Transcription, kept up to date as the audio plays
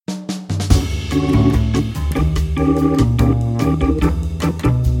Hello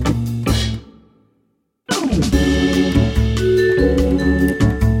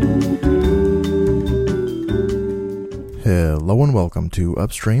and welcome to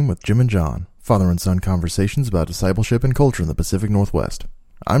Upstream with Jim and John, father and son conversations about discipleship and culture in the Pacific Northwest.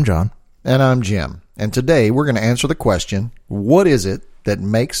 I'm John. And I'm Jim. And today we're going to answer the question, what is it that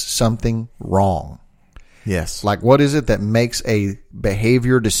makes something wrong? Yes. Like, what is it that makes a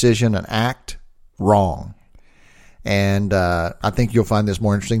behavior, decision, an act wrong? And I think you'll find this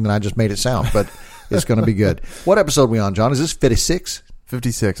more interesting than I just made it sound, but it's going to be good. What episode are we on, John? Is this 56?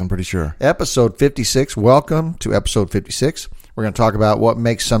 56, I'm pretty sure. Episode 56. Welcome to episode 56. We're going to talk about what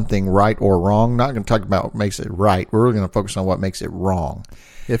makes something right or wrong. Not going to talk about what makes it right. We're really going to focus on what makes it wrong.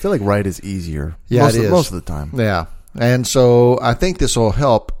 Yeah, I feel like right is easier. Yeah, it is. Most of the time. Yeah. And so I think this will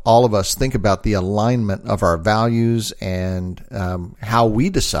help all of us think about the alignment of our values and how we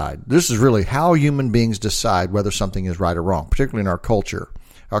decide. This is really how human beings decide whether something is right or wrong, particularly in our culture.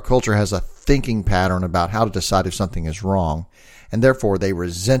 Our culture has a thinking pattern about how to decide if something is wrong, and therefore they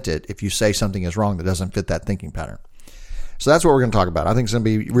resent it if you say something is wrong that doesn't fit that thinking pattern. So that's what we're going to talk about. I think it's going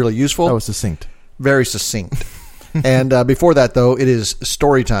to be really useful. That was succinct. Very succinct. And before that, though, it is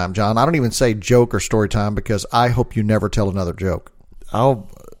story time, John. I don't even say joke or story time because I hope you never tell another joke.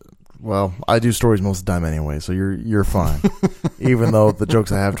 Well, I do stories most of the time anyway, so you're fine. Even though the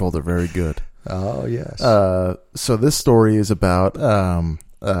jokes I have told are very good. Oh, yes. So this story is about other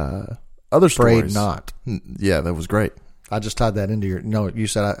stories. Afraid not. Yeah, that was great. I just tied that into your... No, you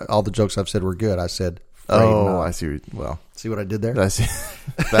said all the jokes I've said were good. I said afraid not. I see. Well, see what I did there? I see.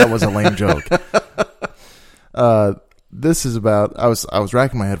 That was a lame joke. This is about, I was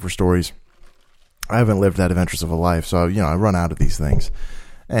racking my head for stories. I haven't lived that adventurous of a life, so I run out of these things.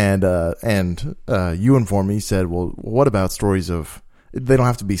 And you informed me, said, well, what about stories of, they don't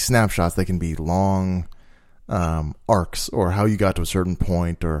have to be snapshots, they can be long arcs, or how you got to a certain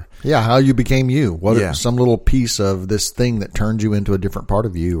point, or how you became you. Some little piece of this thing that turned you into a different part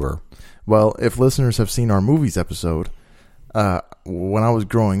of you, or well, if listeners have seen our movies episode, when I was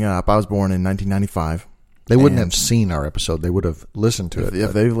growing up, I was born in 1995. They wouldn't have seen our episode. They would have listened to it.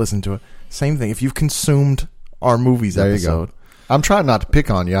 If they've listened to it. Same thing. If you've consumed our movies there episode. You go. I'm trying not to pick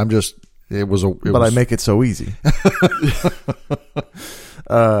on you. I make it so easy.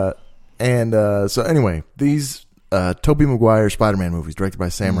 So anyway, these Tobey Maguire Spider-Man movies directed by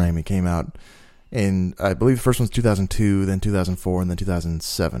Sam Raimi came out in, I believe the first one's 2002, then 2004, and then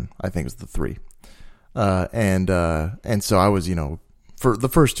 2007. I think it was the three. And so I was, for the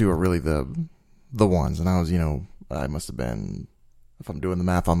first two are really the ones, and I was, I must have been, if I'm doing the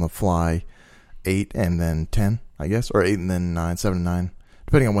math on the fly, 8 and then 10, I guess, or 8 and then 9, 7 and 9,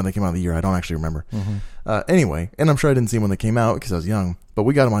 depending on when they came out of the year. I don't actually remember. Anyway, and I'm sure I didn't see them when they came out because I was young, but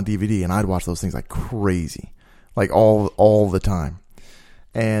we got them on DVD, and I'd watch those things like crazy, like all the time.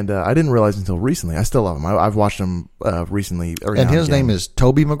 And I didn't realize until recently. I still love them. I've watched them recently. And his name is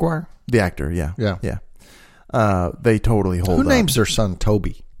Tobey Maguire? The actor, yeah. Yeah. They totally hold up. Who names their son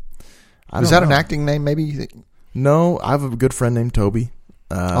Toby? Is that an acting name, maybe? No, I have a good friend named Toby.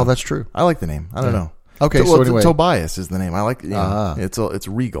 That's true. I like the name. I don't know. Okay, so anyway. Tobias is the name. I like it's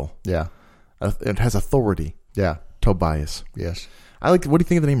regal. Yeah. It has authority. Yeah. Tobias. Yes. What do you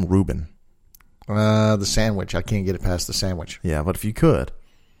think of the name Reuben? The sandwich. I can't get it past the sandwich. Yeah, but if you could.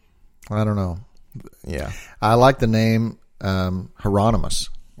 I don't know. Yeah. I like the name Hieronymus.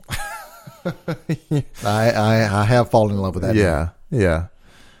 I have fallen in love with that name. Yeah.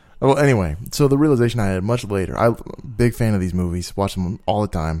 Well, anyway, so the realization I had much later, I'm a big fan of these movies, watch them all the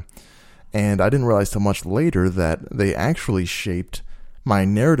time, and I didn't realize till much later that they actually shaped my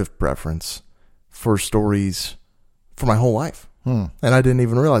narrative preference for stories for my whole life. And I didn't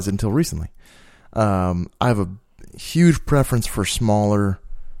even realize it until recently. I have a huge preference for smaller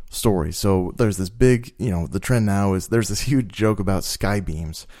stories. So there's this big, the trend now is there's this huge joke about sky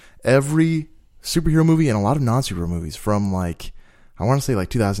beams. Every superhero movie and a lot of non-superhero movies from I want to say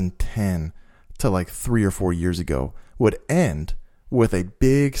 2010 to 3 or 4 years ago would end with a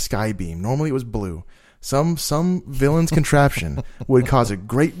big sky beam. Normally it was blue. Some villain's contraption would cause a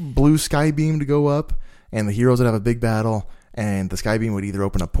great blue sky beam to go up, and the heroes would have a big battle, and the sky beam would either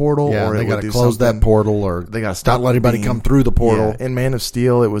open a portal or they it would do close something. that portal, or they got to stop not let anybody come through the portal. Yeah. In Man of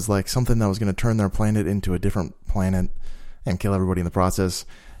Steel, it was something that was going to turn their planet into a different planet and kill everybody in the process.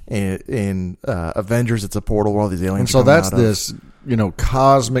 In Avengers, it's a portal where all these aliens. And so are coming that's out of. this,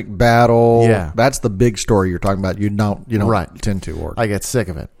 cosmic battle. Yeah. That's the big story you're talking about. You don't Right. tend to. Or I get sick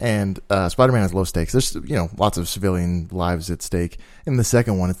of it. And Spider-Man has low stakes. There's lots of civilian lives at stake. In the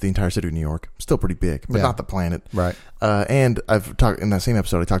second one, it's the entire city of New York. Still pretty big, but Yeah. not the planet. Right. And I've talked in that same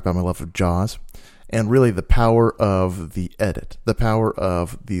episode. I talked about my love of Jaws, and really the power of the edit, the power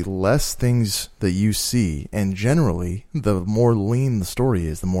of the less things that you see, and generally the more lean the story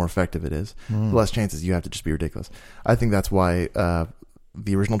is, the more effective it is. The less chances you have to just be ridiculous. I think that's why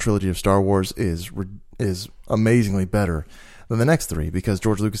the original trilogy of Star Wars is amazingly better than the next three, because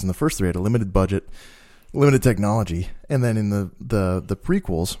George Lucas in the first three had a limited budget, limited technology, and then in the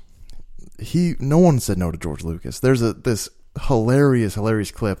prequels, no one said no to George Lucas. There's this hilarious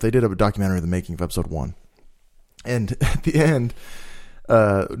clip. They did a documentary of the making of episode 1, and at the end,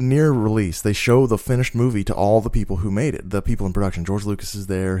 near release, they show the finished movie to all the people who made it, the people in production. George Lucas is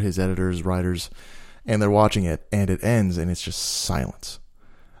there, his editors, writers, and they're watching it, and it ends, and it's just silence.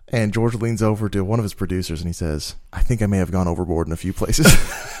 And George leans over to one of his producers and he says, "I think I may have gone overboard in a few places."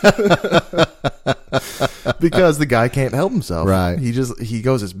 Because the guy can't help himself. Right. He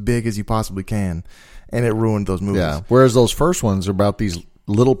goes as big as you possibly can, and it ruined those movies. Yeah. Whereas those first ones are about these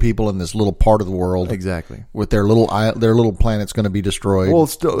little people in this little part of the world. Exactly. With their little planet's going to be destroyed. Well,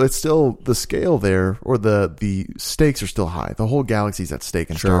 it's still the scale there, or the stakes are still high. The whole galaxy's at stake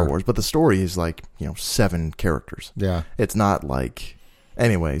in Star Wars, but the story is like 7 characters. Yeah. It's not like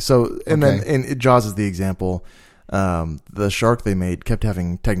anyway. So then Jaws is the example. The shark they made kept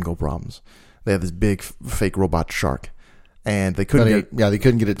having technical problems. They had this big fake robot shark, and they couldn't they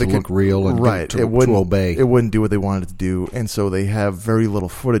couldn't get it to look real and to obey. It wouldn't do what they wanted it to do, and so they have very little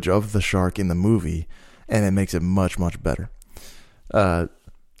footage of the shark in the movie, and it makes it much, much better.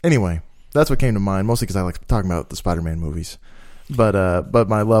 Anyway, that's what came to mind, mostly because I like talking about the Spider-Man movies, but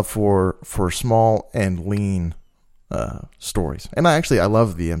my love for small and lean stories, and I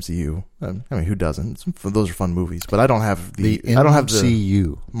love the MCU. I mean, who doesn't? Those are fun movies, but I don't have the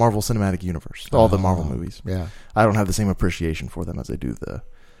MCU, Marvel Cinematic Universe, all the Marvel movies. Yeah, I don't have the same appreciation for them as I do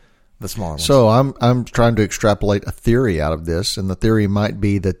the smaller ones. So I'm trying to extrapolate a theory out of this, and the theory might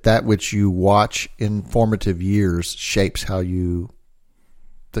be that which you watch in formative years shapes the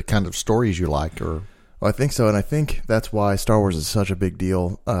kind of stories you like. Or Well, I think so, and I think that's why Star Wars is such a big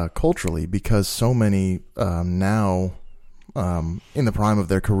deal culturally, because so many now in the prime of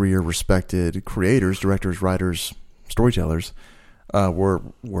their career, respected creators, directors, writers, storytellers were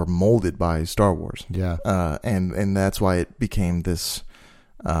molded by Star Wars. Yeah, and that's why it became this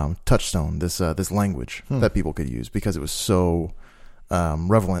touchstone, this language that people could use, because it was so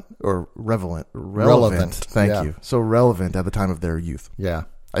relevant. Thank you. So relevant at the time of their youth. Yeah.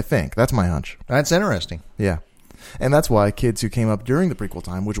 I think that's my hunch. That's interesting. Yeah. And that's why kids who came up during the prequel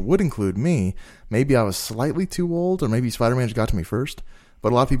time, which would include me, maybe I was slightly too old, or maybe Spider-Man just got to me first.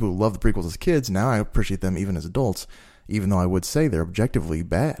 But a lot of people who love the prequels as kids, now I appreciate them even as adults, even though I would say they're objectively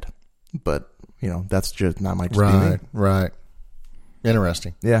bad. But, that's just not my just be me. Right.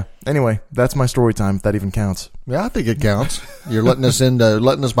 Interesting. Yeah. Anyway, that's my story time, if that even counts. Yeah, I think it counts. You're letting us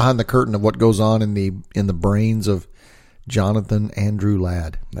behind the curtain of what goes on in the brains of Jonathan Andrew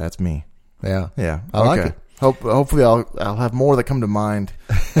Ladd. That's me. Yeah. Yeah. I like it. Hopefully I'll have more that come to mind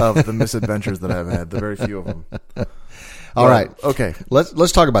of the misadventures that I've had, the very few of them. All right. Okay.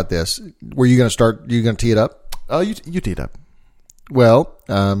 Let's talk about this. Were you going to start? You going to tee it up? You tee it up. Well,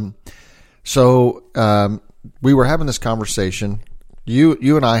 we were having this conversation.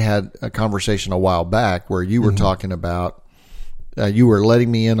 You and I had a conversation a while back where you were talking about, you were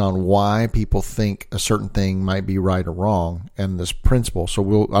letting me in on why people think a certain thing might be right or wrong, and this principle.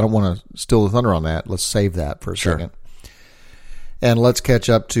 So I don't want to steal the thunder on that. Let's save that for a second. And let's catch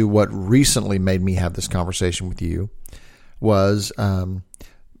up to what recently made me have this conversation with you. Was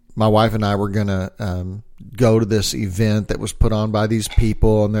my wife and I were going to go to this event that was put on by these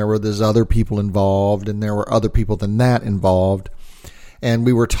people, and there were these other people involved, and there were other people than that involved. And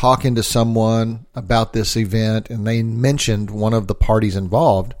we were talking to someone about this event, and they mentioned one of the parties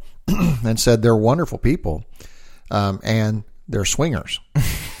involved and said they're wonderful people, and they're swingers.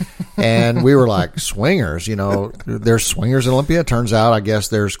 And we were like, swingers? There's swingers in Olympia? Turns out, I guess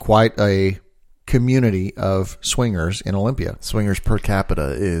there's quite a community of swingers in Olympia. Swingers per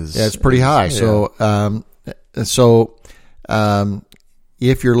capita is... Yeah, it's pretty high. Yeah. So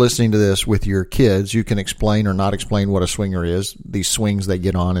if you're listening to this with your kids, you can explain or not explain what a swinger is. These swings they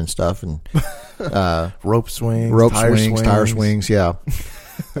get on and stuff, and rope swings, tire swings, yeah.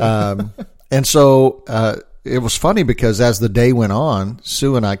 And so it was funny because as the day went on,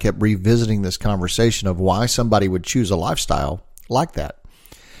 Sue and I kept revisiting this conversation of why somebody would choose a lifestyle like that.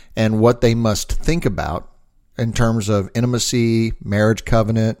 and what they must think about in terms of intimacy, marriage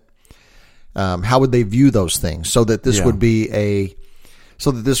covenant. How would they view those things so that this would be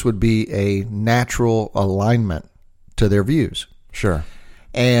a natural alignment to their views? Sure.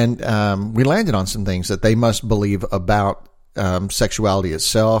 And we landed on some things that they must believe about sexuality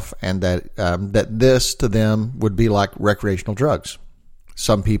itself, and that this to them would be like recreational drugs.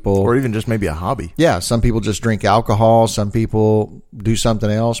 Some people, or even just maybe a hobby. Yeah, some people just drink alcohol. Some people do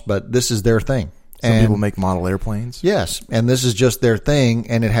something else, but this is their thing. Some people make model airplanes. Yes, and this is just their thing,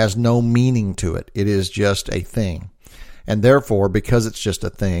 and it has no meaning to it. It is just a thing. And therefore, because it's just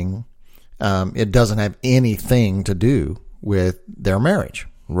a thing, it doesn't have anything to do with their marriage.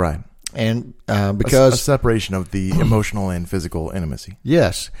 Right. And because a separation of the emotional and physical intimacy.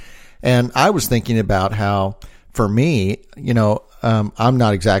 Yes. And I was thinking about how, for me, I'm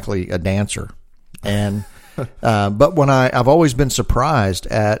not exactly a dancer. And but when I've always been surprised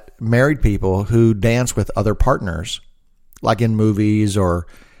at married people who dance with other partners, like in movies or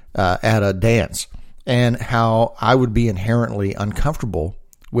at a dance, and how I would be inherently uncomfortable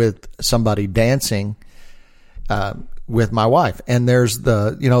with somebody dancing with my wife. And there's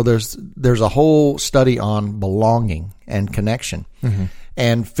a whole study on belonging and connection,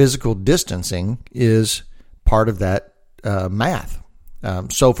 and physical distancing is part of that math.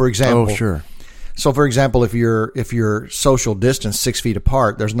 So, for example, So, for example, if you're social distance 6 feet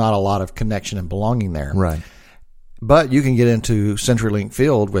apart, there's not a lot of connection and belonging there. Right. But you can get into CenturyLink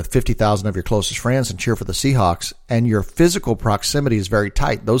Field with 50,000 of your closest friends and cheer for the Seahawks, and your physical proximity is very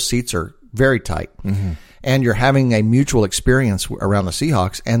tight. Those seats are very tight. Mm-hmm. And you're having a mutual experience around the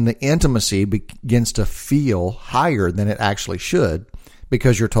Seahawks, and the intimacy begins to feel higher than it actually should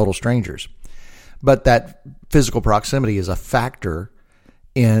because you're total strangers. But that physical proximity is a factor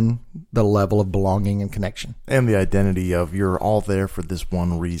in the level of belonging and connection. And the identity of you're all there for this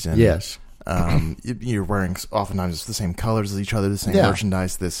one reason. Yes. You're wearing oftentimes the same colors as each other, the same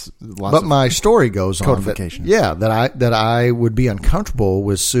merchandise. But my story goes on that I would be uncomfortable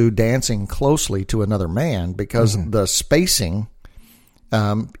with Sue dancing closely to another man because the spacing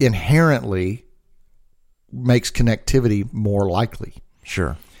inherently makes connectivity more likely.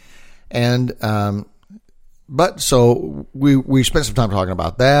 Sure. And but so we spent some time talking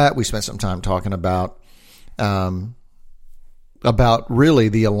about that. We spent some time talking about really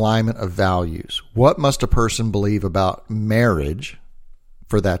the alignment of values. What must a person believe about marriage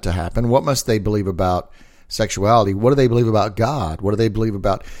for that to happen? What must they believe about sexuality? What do they believe about God? What do they believe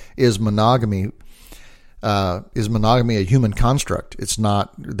about, is monogamy a human construct? It's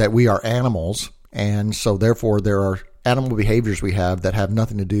not that we are animals, and so therefore there are animal behaviors we have that have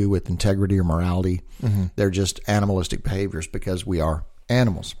nothing to do with integrity or morality. Mm-hmm. They're just animalistic behaviors because we are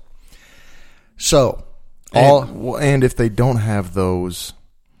animals. So, and if they don't have those,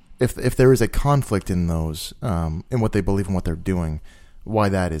 if there is a conflict in those, in what they believe and what they're doing, why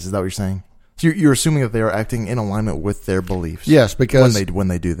that is that what you're saying? So you're assuming that they are acting in alignment with their beliefs. Yes, because when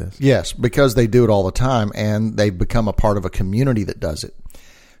they do this. Yes, because they do it all the time, and they've become a part of a community that does it.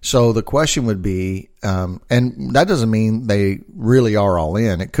 So the question would be, and that doesn't mean they really are all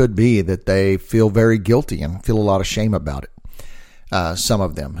in. It could be that they feel very guilty and feel a lot of shame about it. Some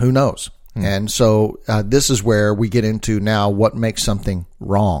of them, who knows? And so this is where we get into now what makes something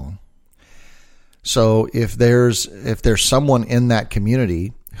wrong. So if there's someone in that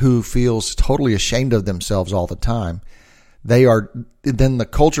community who feels totally ashamed of themselves all the time, then the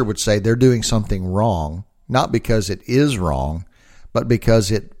culture would say they're doing something wrong, not because it is wrong, but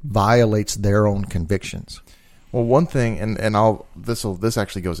because it violates their own convictions. Well, one thing, and this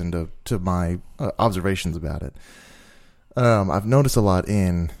actually goes into my observations about it. I've noticed a lot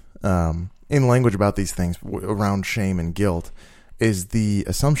in language about these things around shame and guilt, is the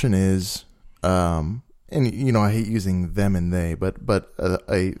assumption is, and I hate using them and they, but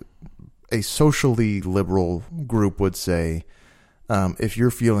a socially liberal group would say, if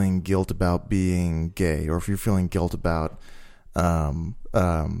you're feeling guilt about being gay, or if you're feeling guilt about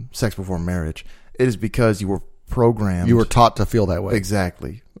sex before marriage, it is because you were programmed. You were taught to feel that way.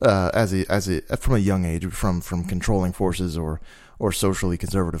 Exactly. From a young age, from controlling forces or socially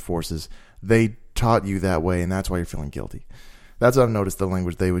conservative forces, they taught you that way, and that's why you're feeling guilty. That's what I've noticed, the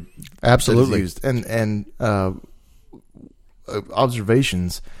language they would absolutely use. And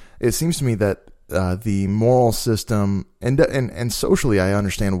observations. It seems to me that the moral system and socially, I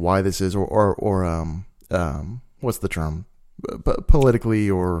understand why this is, or what's the term?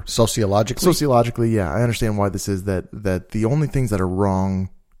 Politically or sociologically, yeah, I understand why this is, that the only things that are wrong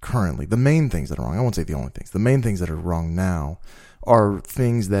currently, the main things that are wrong, I won't say the only things, the main things that are wrong now are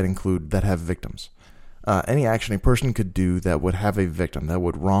things that have victims. any action a person could do that would have a victim, that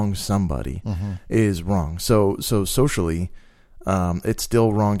would wrong somebody, is wrong. So socially, it's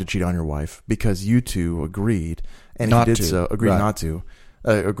still wrong to cheat on your wife because you two agreed, and Not if you did to. so, agreed Right. not to,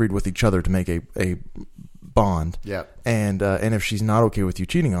 agreed with each other to make a bond. Yeah. And if she's not okay with you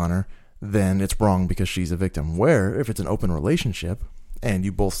cheating on her, then it's wrong because she's a victim. Where if it's an open relationship and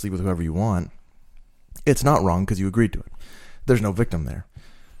you both sleep with whoever you want, it's not wrong because you agreed to it. There's no victim there.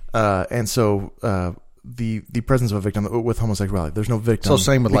 And so the presence of a victim with homosexuality, there's no victim. So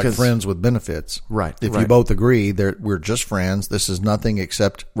same with like because- friends with benefits. Right. If you right, both agree that we're just friends, this is nothing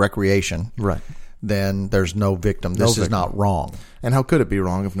except recreation, right. then there's no victim. This is victim. not wrong. And how could it be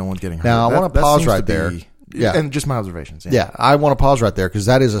wrong if no one's getting hurt? Now, I wanna pause seems right to be- there. Yeah. And just my observations. Yeah, I want to pause right there because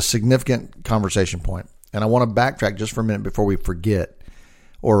that is a significant conversation point. And I want to backtrack just for a minute before we forget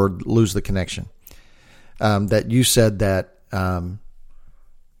or lose the connection. That you said that, the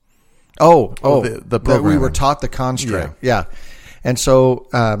that we were programming. taught the construct. Yeah. And so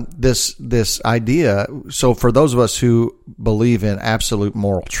this idea, so for those of us who believe in absolute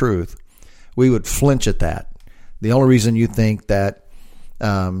moral truth, we would flinch at that. The only reason you think that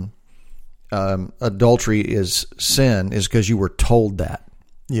adultery is sin is because you were told that.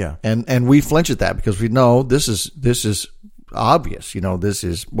 Yeah. And we flinch at that because we know this is obvious, this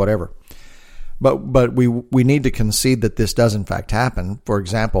is whatever. But we need to concede that this does in fact happen. For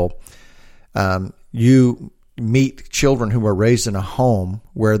example, you meet children who were raised in a home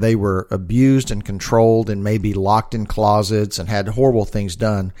where they were abused and controlled and maybe locked in closets and had horrible things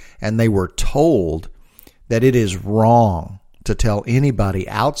done, and they were told that it is wrong to tell anybody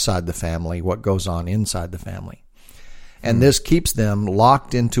outside the family what goes on inside the family. And this keeps them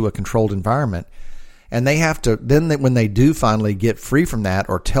locked into a controlled environment. And they have to, then when they do finally get free from that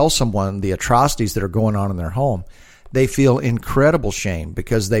or tell someone the atrocities that are going on in their home, they feel incredible shame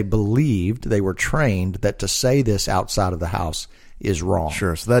because they believed, they were trained that to say this outside of the house is wrong.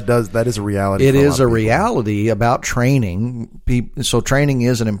 Sure. So that is a reality. It for is lot a of people. reality about training. So training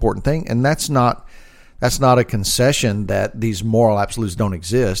is an important thing, and that's not a concession that these moral absolutes don't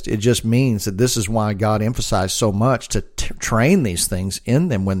exist. It just means that this is why God emphasized so much to train these things in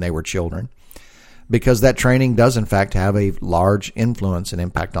them when they were children, because that training does in fact have a large influence and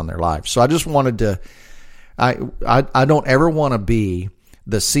impact on their lives. So I just wanted to, I don't ever want to be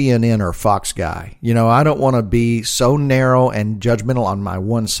the CNN or Fox guy. I don't want to be so narrow and judgmental on my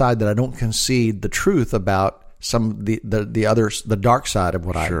one side that I don't concede the truth about some the others, the dark side of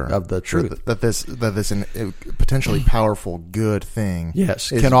of the truth. That this potentially powerful good thing,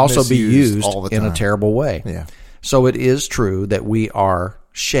 Yes, is can also be misused used all the in a time. terrible way. Yeah. So it is true that we are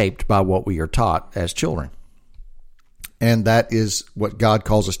shaped by what we are taught as children. And that is what God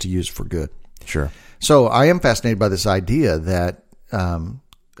calls us to use for good. Sure. So I am fascinated by this idea that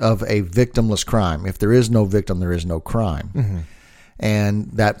of a victimless crime. If there is no victim, there is no crime.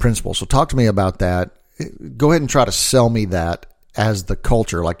 And that principle. So talk to me about that. Go ahead and try to sell me that as the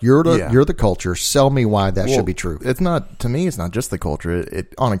culture. Like you're the culture. Sell me why that should be true. It's not, to me, it's not just the culture.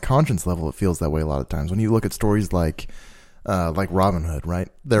 It on a conscience level, it feels that way a lot of times. When you look at stories like Robin Hood, right?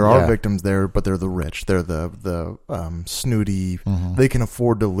 There are victims there, but they're the rich. They're the snooty. They can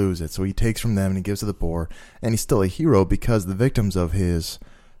afford to lose it. So he takes from them and he gives to the poor. And he's still a hero because the victims of his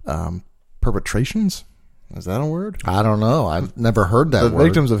perpetrations, is that a word? I don't know. I've never heard that The word.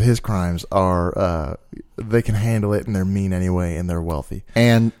 victims of his crimes are, they can handle it and they're mean anyway and they're wealthy.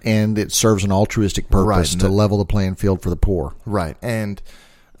 And it serves an altruistic purpose to level the playing field for the poor. Right. And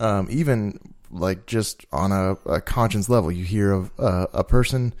even like just on a conscience level, you hear of a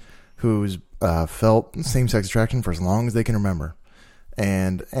person who's felt same-sex attraction for as long as they can remember.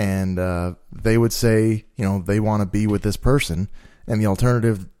 And they would say, they want to be with this person. And the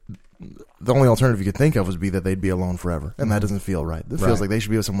only alternative you could think of would be that they'd be alone forever. And that doesn't feel right. It feels like they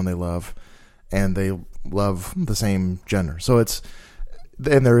should be with someone they love and they love the same gender. So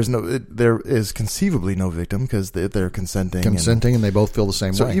there is conceivably no victim because they're consenting. And they both feel the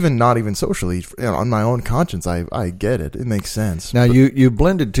same So way. even not even socially, on my own conscience, I get it. It makes sense. Now, you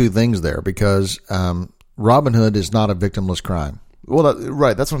blended two things there because Robin Hood is not a victimless crime. Well,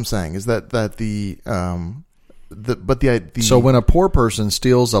 right. That's what I'm saying. Is that the So when a poor person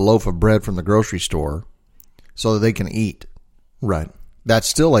steals a loaf of bread from the grocery store so that they can eat, right, that's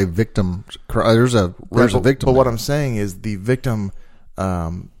still a victim. There's a victim. But what I'm saying is the victim,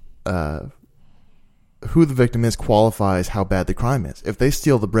 who the victim is, qualifies how bad the crime is. If they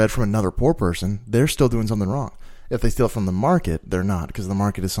steal the bread from another poor person, they're still doing something wrong. If they steal it from the market, they're not, because the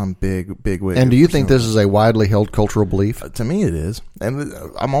market is some big way. And do you think this is a widely held cultural belief? To me, it is, and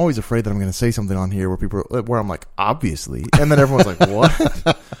I'm always afraid that I'm going to say something on here where I'm like, obviously, and then everyone's like,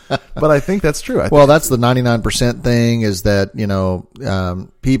 what? But I think that's true. Well, that's the 99% thing, is that,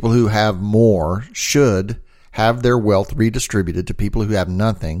 people who have more should have their wealth redistributed to people who have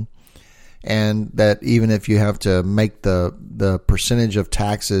nothing. And that even if you have to make the percentage of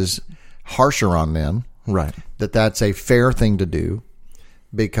taxes harsher on them, right, that's a fair thing to do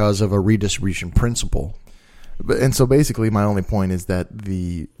because of a redistribution principle. And so basically my only point is that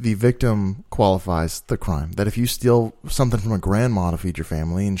the victim qualifies the crime. That if you steal something from a grandma to feed your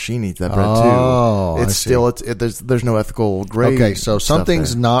family and she needs that bread too, it's still, there's no ethical gray. Okay, so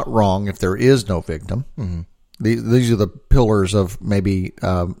something's not wrong if there is no victim. Mm-hmm. These are the pillars of maybe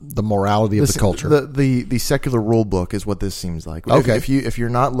the morality of the culture. The secular rule book is what this seems like. Okay. If you're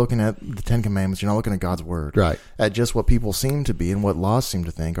not looking at the Ten Commandments, you're not looking at God's word. Right. At just what people seem to be and what laws seem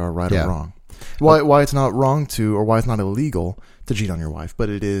to think are right or wrong. Why it's not wrong to, or why it's not illegal to cheat on your wife, but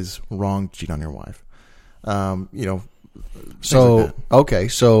it is wrong to cheat on your wife. So, okay.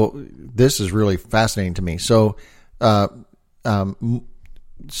 So this is really fascinating to me. So,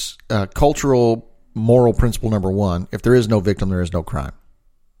 cultural moral principle number one: if there is no victim, there is no crime.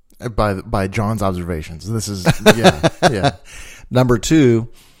 By John's observations, this is yeah. Number two,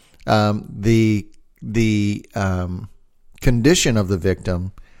 the condition of the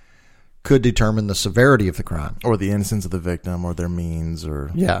victim could determine the severity of the crime, or the innocence of the victim, or their means, or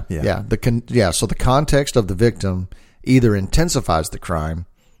yeah. So the context of the victim either intensifies the crime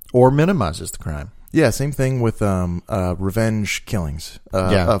or minimizes the crime. Yeah, same thing with revenge killings.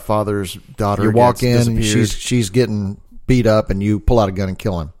 A father's daughter. You walk in, and she's getting beat up, and you pull out a gun and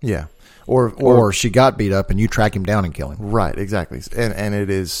kill him. Yeah, or she got beat up, and you track him down and kill him. Right, exactly. And it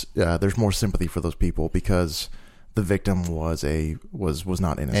is there's more sympathy for those people because the victim was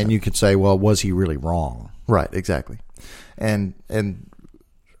not innocent. And you could say, well, was he really wrong? Right, exactly. And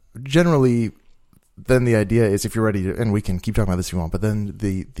generally, then the idea is, if you're ready to, and we can keep talking about this if you want, but then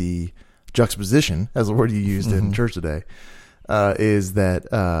the juxtaposition, as the word you used in church today, is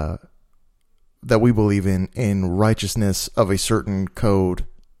that we believe in righteousness of a certain code,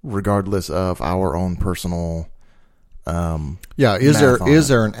 regardless of our own personal. Is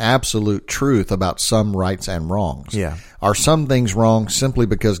there an absolute truth about some rights and wrongs? Yeah. Are some things wrong simply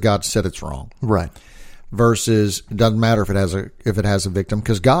because God said it's wrong? Right. Versus, it doesn't matter if it has a victim,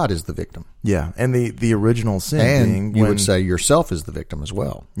 because God is the victim. Yeah, and the original sin, and you would say yourself is the victim as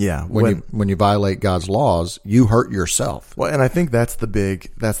well. Yeah, when you violate God's laws, you hurt yourself. Well, and I think that's the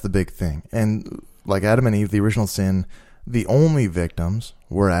big thing. And like Adam and Eve, the original sin, the only victims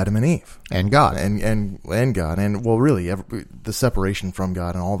were Adam and Eve and God, and God, and well, really, the separation from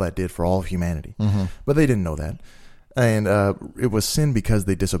God and all that did for all of humanity. Mm-hmm. But they didn't know that. And it was sin because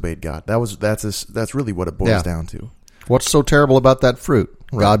they disobeyed God. That's really what it boils down to. What's so terrible about that fruit?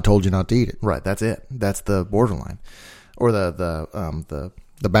 Right. God told you not to eat it. Right. That's it. That's the borderline, or the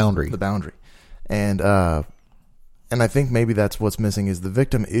boundary. The boundary. And I think maybe that's what's missing, is the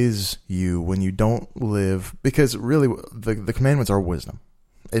victim is you when you don't live, because really the commandments are wisdom.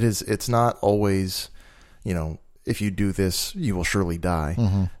 It's not always, if you do this you will surely die,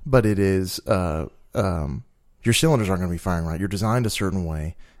 mm-hmm. but it is. Your cylinders aren't going to be firing right. You're designed a certain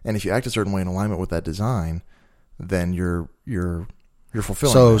way, and if you act a certain way in alignment with that design, then you're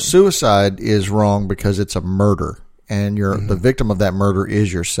fulfilling. So that. Suicide is wrong because it's a murder, and mm-hmm. the victim of that murder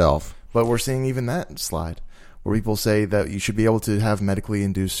is yourself. But we're seeing even that slide, where people say that you should be able to have medically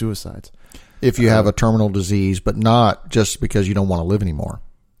induced suicides if you have a terminal disease, but not just because you don't want to live anymore.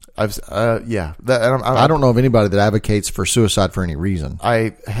 I don't know of anybody that advocates for suicide for any reason.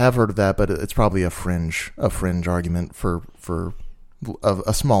 I have heard of that, but it's probably a fringe argument for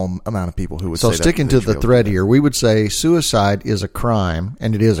a small amount of people who would say that. So sticking to the thread here, we would say suicide is a crime,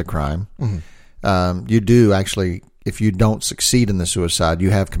 and it is a crime. Mm-hmm. You do actually, if you don't succeed in the suicide,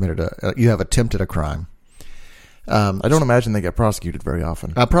 you have attempted a crime. I don't imagine they get prosecuted very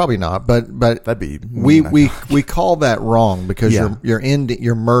often. Probably not, but that'd be we call that wrong because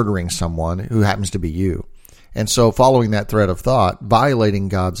you're murdering someone who happens to be you, and so following that thread of thought, violating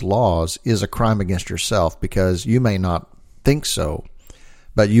God's laws is a crime against yourself, because you may not think so,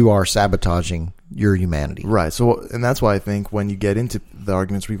 but you are sabotaging your humanity. Right. So, and that's why I think when you get into the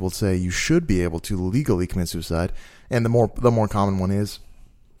arguments, people say you should be able to legally commit suicide, and the more common one is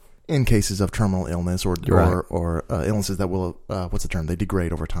in cases of terminal illness or illnesses that will what's the term? They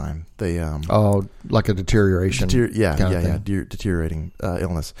degrade over time. They like a deterioration. Deteriorating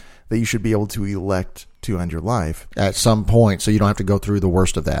illness, that you should be able to elect to end your life at some point, so you don't have to go through the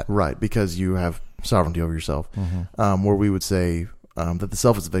worst of that. Right, because you have sovereignty over yourself, where we would say that the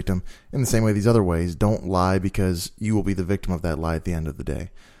self is the victim. In the same way, these other ways, don't lie because you will be the victim of that lie at the end of the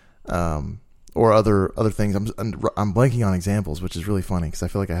day. Or other things. I'm blanking on examples, which is really funny because I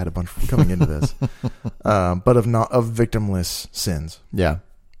feel like I had a bunch coming into this. But of victimless sins. Yeah.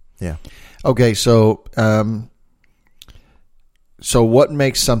 Yeah. Okay. So what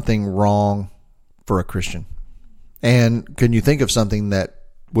makes something wrong for a Christian? And can you think of something that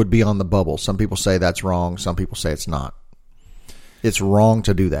would be on the bubble? Some people say that's wrong. Some people say it's not. It's wrong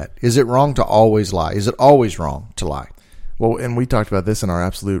to do that. Is it wrong to always lie? Is it always wrong to lie? Well, and we talked about this in our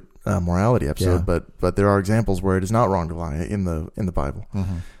absolute morality episode, but there are examples where it is not wrong to lie in the Bible.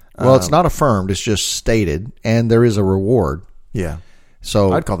 Well, it's not affirmed; it's just stated, and there is a reward. Yeah,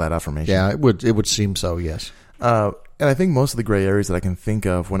 so I'd call that affirmation. Yeah, it would seem so. Yes, and I think most of the gray areas that I can think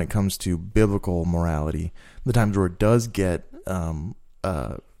of when it comes to biblical morality, the times where it does get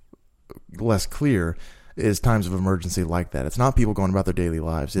less clear, is times of emergency like that. It's not people going about their daily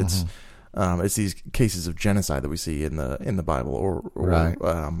lives. It's these cases of genocide that we see in the Bible, or right.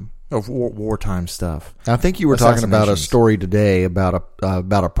 Of wartime stuff. I think you were talking about a story today about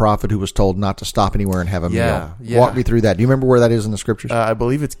a prophet who was told not to stop anywhere and have a meal. Yeah. Walk me through that. Do you remember where that is in the scriptures? I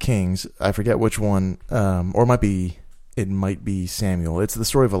believe it's Kings. I forget which one, or it might be Samuel. It's the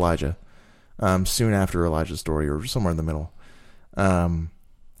story of Elijah. Soon after Elijah's story, or somewhere in the middle.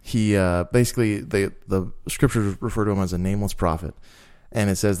 He basically the scriptures refer to him as a nameless prophet. And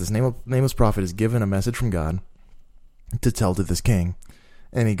it says this nameless prophet is given a message from God to tell to this king.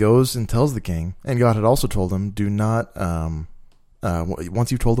 And he goes and tells the king. And God had also told him, do not, once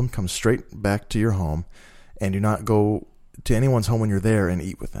you've told him, come straight back to your home. And do not go to anyone's home when you're there and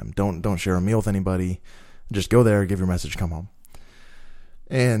eat with them. Don't share a meal with anybody. Just go there, give your message, come home.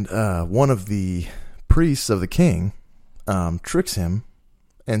 And one of the priests of the king tricks him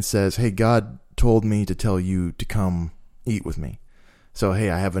and says, hey, God told me to tell you to come eat with me. So, hey,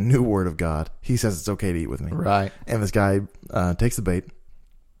 I have a new word of God. He says it's okay to eat with me. Right. And this guy takes the bait.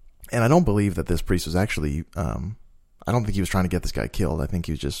 And I don't believe that this priest was actually, I don't think he was trying to get this guy killed. I think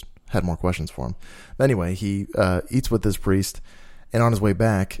he just had more questions for him. But anyway, he eats with this priest. And on his way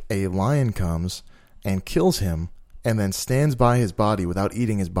back, a lion comes and kills him and then stands by his body without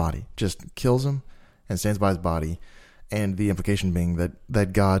eating his body. Just kills him and stands by his body. And the implication being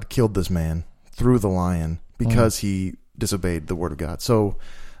that God killed this man through the lion because he disobeyed the word of God. So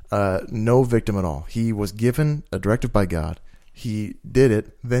no victim at all. He was given a directive by God. He did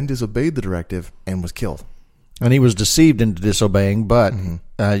it, then disobeyed the directive, and was killed. And he was deceived into disobeying, but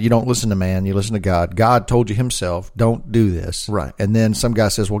you don't listen to man, you listen to God. God told you himself, don't do this. Right. And then some guy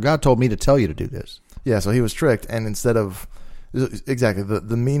says, well, God told me to tell you to do this. Yeah, so he was tricked, and instead of... Exactly,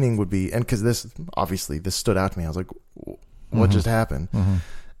 the meaning would be... And because this stood out to me. I was like, what just happened?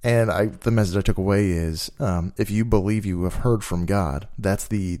 And the message I took away is, if you believe you have heard from God, that's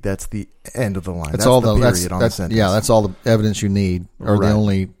the end of the line. That's all the period on the sentence. Yeah, that's all the evidence you need, or the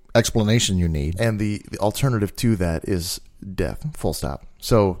only explanation you need. And the alternative to that is death, full stop.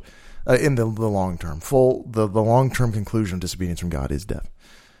 So in the long term, the long-term conclusion of disobedience from God is death.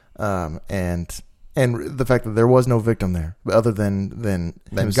 And the fact that there was no victim there other than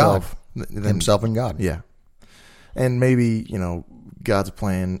himself. Himself and God. Yeah. And maybe, God's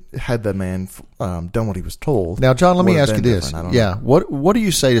plan had that man done what he was told. Now, John, let me ask you this. Yeah. What do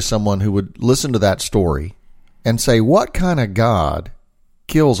you say to someone who would listen to that story and say, what kind of God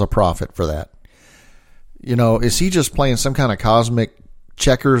kills a prophet for that? Is he just playing some kind of cosmic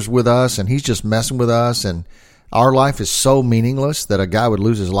checkers with us and he's just messing with us and our life is so meaningless that a guy would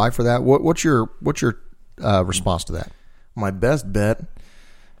lose his life for that? What's your response to that? My best bet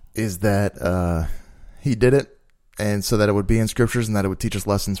is that he did it, and so that it would be in scriptures and that it would teach us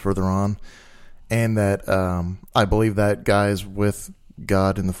lessons further on, and that I believe that guy is with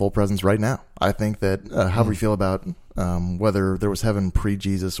God in the full presence right now. I think that however you feel about whether there was heaven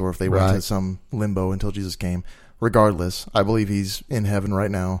pre-Jesus or if they went to some limbo until Jesus came, regardless, I believe he's in heaven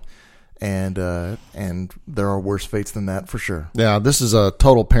right now, and there are worse fates than that for sure. Yeah, this is a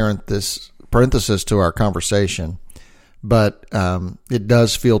total parenthesis to our conversation, but it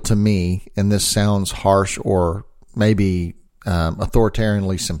does feel to me, and this sounds harsh or maybe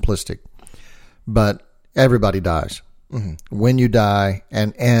authoritarianly simplistic, but everybody dies. When you die,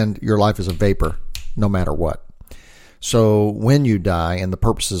 and your life is a vapor no matter what. So when you die, and the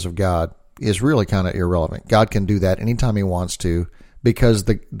purposes of God is really kind of irrelevant. God can do that anytime he wants to, because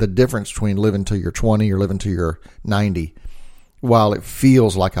the difference between living till you're 20 or living till you're 90, while it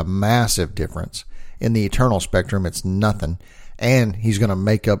feels like a massive difference, in the eternal spectrum, it's nothing. And he's going to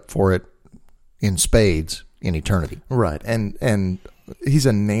make up for it in spades in eternity. Right. And he's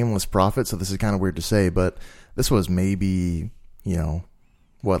a nameless prophet, so this is kind of weird to say, but this was maybe,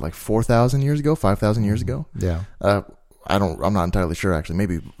 like 4,000 years ago, 5,000 years ago? Yeah. I'm not entirely sure, actually.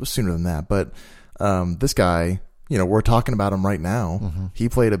 Maybe sooner than that. But this guy, we're talking about him right now. Mm-hmm. He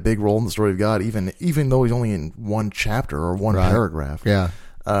played a big role in the story of God, even though he's only in one chapter or one paragraph. Yeah.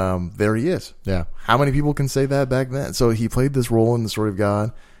 There he is. Yeah. How many people can say that back then? So he played this role in the story of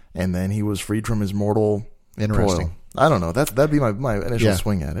God, and then he was freed from his mortal Interesting. toil. I don't know. That'd be my initial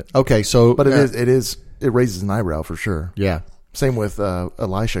swing at it. Okay, so But it raises an eyebrow for sure. Yeah. Same with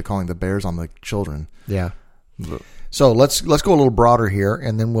Elisha calling the bears on the children. Yeah. So let's go a little broader here,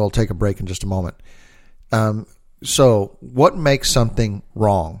 and then we'll take a break in just a moment. So what makes something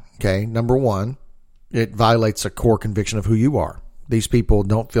wrong? Okay, number one, it violates a core conviction of who you are. These people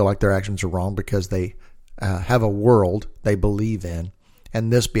don't feel like their actions are wrong because they have a world they believe in,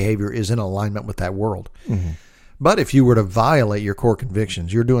 and this behavior is in alignment with that world. Mm-hmm. But if you were to violate your core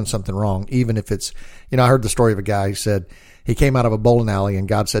convictions, you're doing something wrong, even if it's, I heard the story of a guy who said he came out of a bowling alley and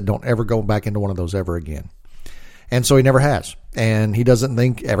God said, don't ever go back into one of those ever again. And so he never has. And he doesn't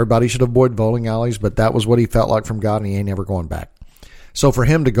think everybody should avoid bowling alleys, but that was what he felt like from God, and he ain't never going back. So for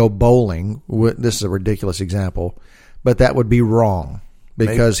him to go bowling, this is a ridiculous example, but that would be wrong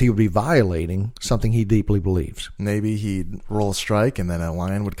because he would be violating something he deeply believes. Maybe he'd roll a strike and then a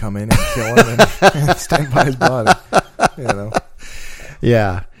lion would come in and kill him and stand by his body.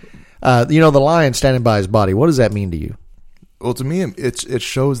 Yeah. The lion standing by his body, what does that mean to you? Well, to me, it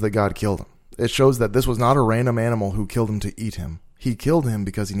shows that God killed him. It shows that this was not a random animal who killed him to eat him. He killed him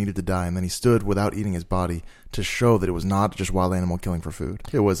because he needed to die, and then he stood without eating his body to show that it was not just wild animal killing for food.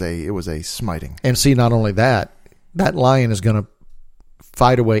 It was a smiting. And see, not only that lion is going to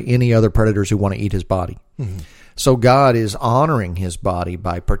fight away any other predators who want to eat his body. Mm-hmm. So God is honoring his body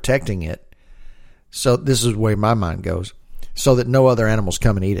by protecting it. So this is where my mind goes. So that no other animals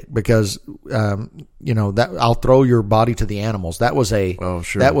come and eat it, because that I'll throw your body to the animals. That was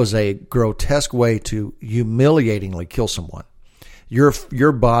a grotesque way to humiliatingly kill someone.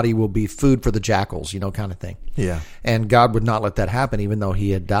 Your body will be food for the jackals, kind of thing. Yeah. And God would not let that happen, even though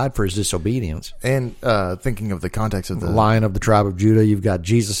he had died for his disobedience. And thinking of the context of the Lion of the tribe of Judah, you've got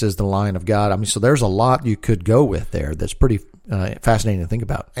Jesus as the Lion of God. I mean, so there's a lot you could go with there. That's pretty fascinating to think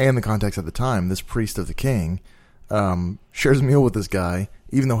about. And the context at the time, this priest of the king shares a meal with this guy,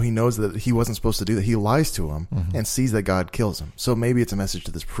 even though he knows that he wasn't supposed to do that. He lies to him and sees that God kills him. So maybe it's a message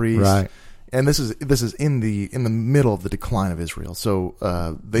to this priest, right? And this is in the middle of the decline of Israel.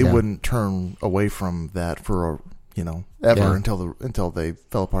 So they wouldn't turn away from that for ever until they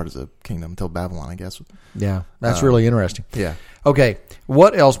fell apart as a kingdom, until Babylon, I guess. Yeah, that's really interesting. Yeah. Okay,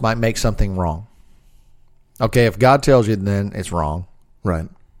 what else might make something wrong? Okay, if God tells you, then it's wrong, right?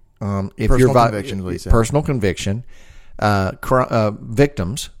 If personal conviction is what you said. Personal conviction,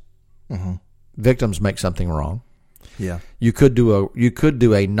 victims, victims make something wrong. Yeah, you could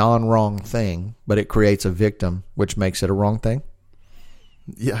do a non-wrong thing, but it creates a victim, which makes it a wrong thing.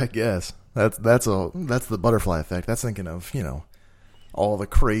 Yeah, I guess that's the butterfly effect. That's thinking of all the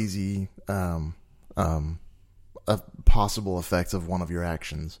crazy possible effects of one of your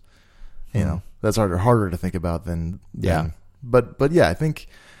actions. That's harder to think about than. But yeah, I think.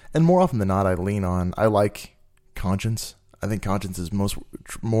 And more often than not, I like conscience. I think conscience is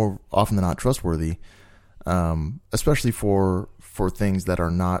more often than not trustworthy, especially for things that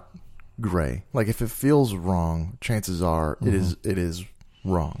are not gray. Like if it feels wrong, chances are it is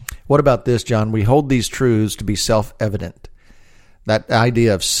wrong. What about this, John? We hold these truths to be self-evident. That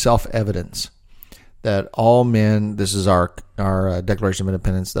idea of self-evidence, that all men, this is our Declaration of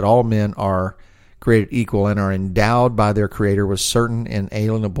Independence, that all men are created equal and are endowed by their Creator with certain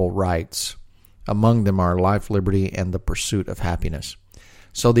inalienable rights. Among them are life, liberty, and the pursuit of happiness.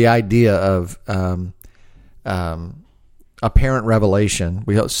 So the idea of apparent revelation,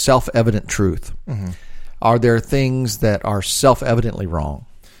 we have self-evident truth. Mm-hmm. Are there things that are self-evidently wrong?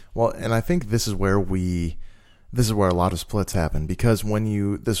 Well, and I think this is where a lot of splits happen, because when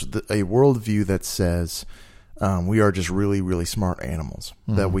a worldview that says we are just really, really smart animals,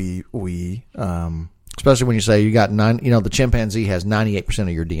 that we especially when you say you got the chimpanzee has 98% of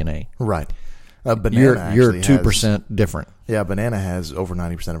your DNA. Right. Banana you're 2% different. Yeah, banana has over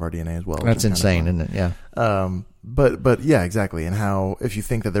 90% of our DNA as well. That's insane, isn't it? Yeah. But yeah, exactly. And how if you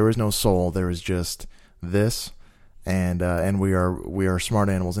think that there is no soul, there is just this, and we are smart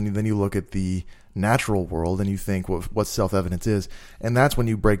animals, and then you look at the natural world and you think what self-evidence is, and that's when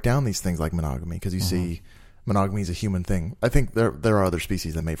you break down these things like monogamy, because you see monogamy is a human thing. I think there are other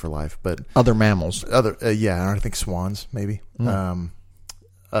species that mate for life, but other mammals, I think swans maybe.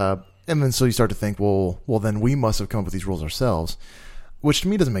 And then so you start to think, well, then we must have come up with these rules ourselves. which to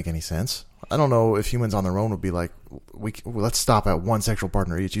me doesn't make any sense. I don't know if humans on their own would be like, let's stop at one sexual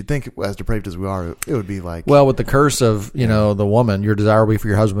partner each. You'd think, as depraved as we are, it would be like... Well, with the curse of, the woman, your desire will be for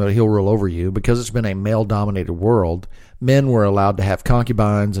your husband, but he'll rule over you. Because it's been a male-dominated world, men were allowed to have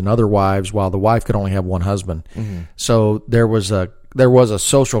concubines and other wives, while the wife could only have one husband. Mm-hmm. So there was a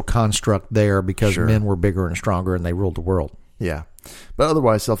social construct there because men were bigger and stronger, and they ruled the world. Yeah. But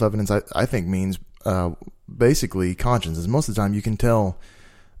otherwise, self-evidence, I think, means basically conscience. Most of the time, you can tell...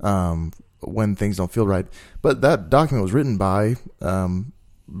 when things don't feel right. But that document was written by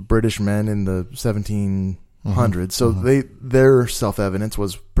British men in the 1700s. So their self-evidence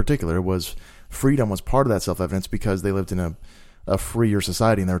was particular. Freedom was part of that self-evidence because they lived in a freer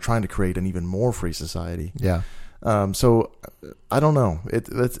society, and they were trying to create an even more free society. Yeah. So I don't know.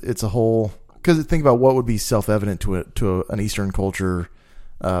 It's a whole... Because think about what would be self-evident to an Eastern culture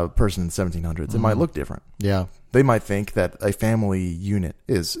person in the 1700s. It might look different. Yeah. They might think that a family unit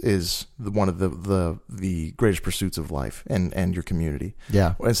is one of the greatest pursuits of life and your community.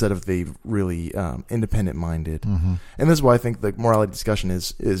 Yeah. Instead of the really independent minded. Mm-hmm. And this is why I think the morality discussion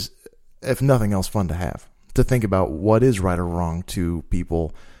is if nothing else fun to have, to think about what is right or wrong to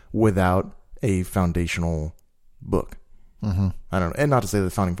people without a foundational book. Mm-hmm. I don't know. And not to say the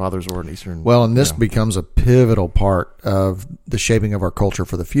founding fathers or an Eastern... Well, and this becomes a pivotal part of the shaping of our culture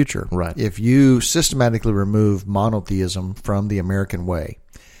for the future. Right. If you systematically remove monotheism from the American way,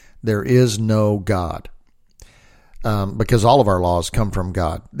 there is no God. Because all of our laws come from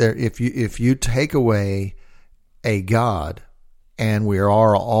God. If you take away a God, and we are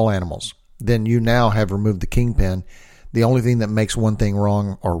all animals, then you now have removed the kingpin. The only thing that makes one thing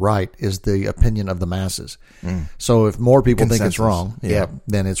wrong or right is the opinion of the masses. So if more people think it's wrong,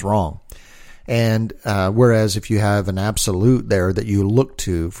 then it's wrong. And whereas if you have an absolute there that you look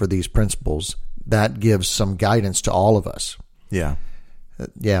to for these principles, that gives some guidance to all of us. Yeah.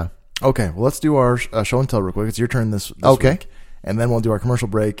 Yeah. Okay, well, let's do our show and tell real quick. It's your turn this week. And then we'll do our commercial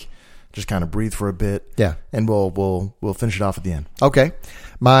break. Just kind of breathe for a bit. Yeah. And we'll finish it off at the end. Okay.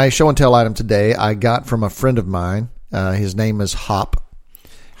 My show and tell item today I got from a friend of mine. His name is Hop.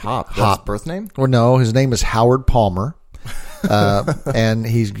 Hop? That's his birth name? Well, no, his name is Howard Palmer. And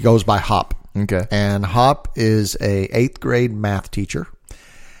he goes by Hop. Okay. And Hop is a 8th grade math teacher.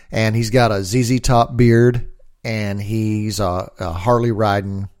 And he's got a ZZ Top beard. And he's a Harley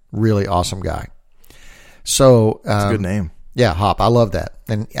riding, really awesome guy. So that's a good name. Yeah, Hop. I love that.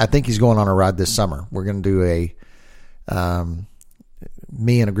 And I think he's going on a ride this summer. We're going to do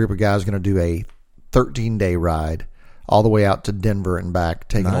me and a group of guys are going to do a 13-day ride all the way out to Denver and back,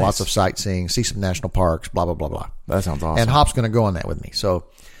 taking lots of sightseeing, see some national parks, blah, blah, blah, blah. That sounds awesome. And Hop's going to go on that with me. So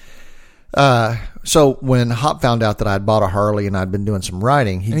when Hop found out that I'd bought a Harley and I'd been doing some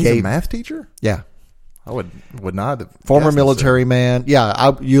riding, he's a math teacher? Yeah. I would not. Former military man.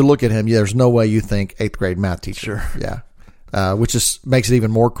 Yeah. You look at him. There's no way you think 8th grade math teacher. Sure. Yeah. Which makes it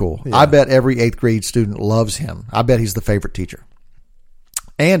even more cool. Yeah. I bet every 8th grade student loves him. I bet he's the favorite teacher.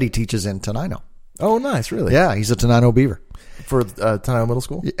 And he teaches in Tenino. Oh, nice. Really? Yeah. He's a Tenino Beaver. For Tenino Middle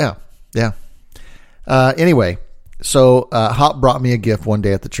School? Yeah. Yeah. Anyway, so Hop brought me a gift one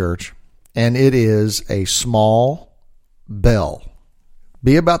day at the church, and it is a small bell.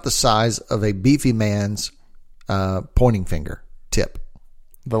 Be about the size of a beefy man's pointing finger tip.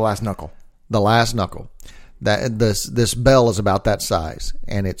 The last knuckle. The last knuckle. This bell is about that size,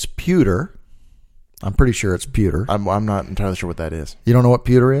 and it's pewter. I'm pretty sure it's pewter. I'm not entirely sure what that is. You don't know what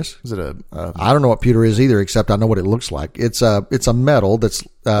pewter is? Is it I don't know what pewter is either, except I know what it looks like. It's a metal that's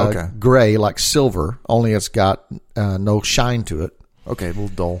gray like silver, only it's got no shine to it. Okay, a little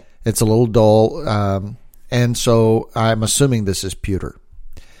dull. It's a little dull, and so I'm assuming this is pewter.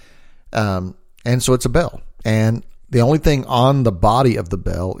 And so it's a bell, and the only thing on the body of the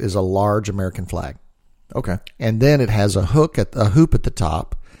bell is a large American flag. Okay, and then it has a hoop at the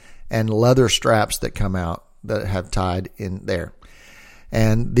top, and leather straps that come out that have tied in there.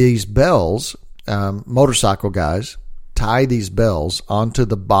 And these bells, motorcycle guys tie these bells onto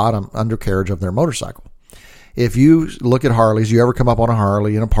the bottom undercarriage of their motorcycle. If you look at Harleys, you ever come up on a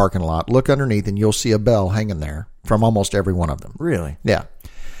Harley in a parking lot, look underneath and you'll see a bell hanging there from almost every one of them. Really? Yeah.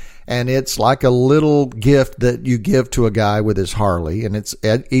 And it's like a little gift that you give to a guy with his Harley, and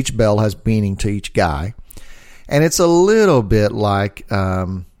each bell has meaning to each guy. And it's a little bit like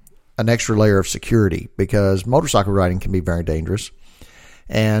an extra layer of security, because motorcycle riding can be very dangerous.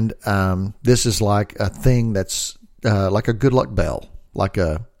 And this is like a thing that's like a good luck bell, I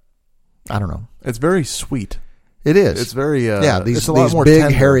don't know. It's very sweet. It is. It's very these it's a lot more big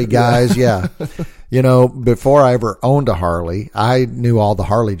tender. hairy guys. Yeah. Before I ever owned a Harley, I knew all the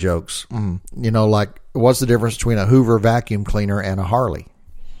Harley jokes. Like what's the difference between a Hoover vacuum cleaner and a Harley?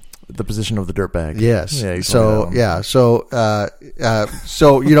 The position of the dirt bag. Yes. Yeah.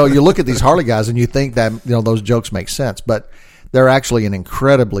 So you look at these Harley guys and you think that those jokes make sense, but they're actually an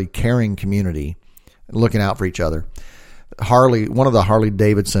incredibly caring community, looking out for each other. Harley, one of the Harley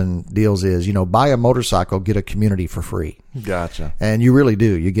Davidson deals is, buy a motorcycle, get a community for free. Gotcha. And you really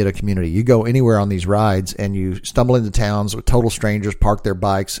do. You get a community. You go anywhere on these rides and you stumble into towns with total strangers, park their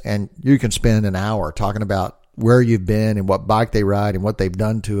bikes, and you can spend an hour talking about where you've been and what bike they ride and what they've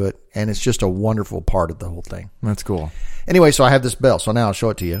done to it. And it's just a wonderful part of the whole thing. That's cool. Anyway, so I have this bell. So now I'll show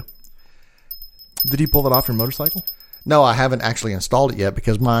it to you. Did you pull it off your motorcycle? No, I haven't actually installed it yet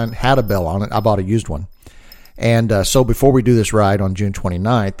because mine had a bell on it. I bought a used one. And so before we do this ride on June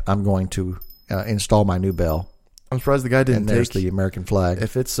 29th, I'm going to install my new bell. I'm surprised the guy didn't And there's take the American flag.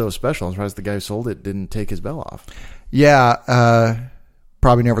 If it's so special, I'm surprised the guy who sold it didn't take his bell off. Yeah,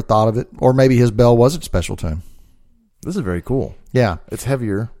 probably never thought of it. Or maybe his bell wasn't special to him. This is very cool. Yeah. It's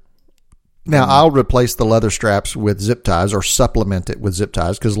heavier. Now, I'll replace the leather straps with zip ties or supplement it with zip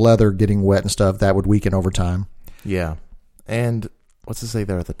ties because leather getting wet and stuff, that would weaken over time. Yeah. And what's it say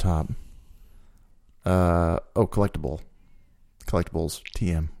there at the top? Collectibles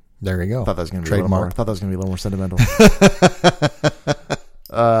TM. There you go. I thought that was going to be Trademark. a little more sentimental.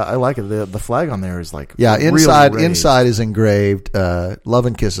 I like it. The flag on there is like Yeah, really raised. inside is engraved Love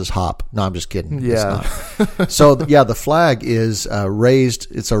and Kisses Hop. No, I'm just kidding. Yeah. It's not. So the flag is raised.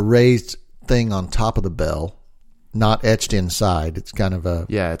 It's a raised thing on top of the bell, not etched inside. It's kind of a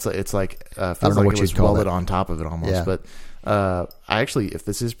it's like feels I don't know like what it you'd was call welded that. on top of it almost. Yeah. But I actually, if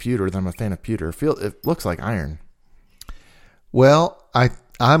this is pewter, then I'm a fan of pewter. It looks like iron. Well,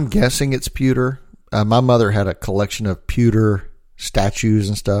 I'm guessing it's pewter. My mother had a collection of pewter statues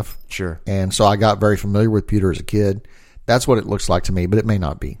and stuff. Sure. And so I got very familiar with pewter as a kid. That's what it looks like to me, but it may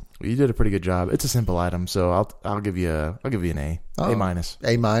not be. Well, you did a pretty good job. It's a simple item, so I'll give you an A. Oh. A minus.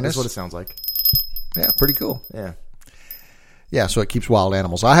 A minus. That's what it sounds like. Yeah, pretty cool. Yeah. Yeah, so it keeps wild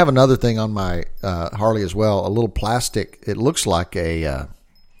animals. I have another thing on my Harley as well. A little plastic. It looks like it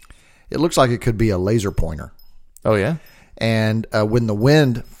could be a laser pointer. Oh yeah. And when the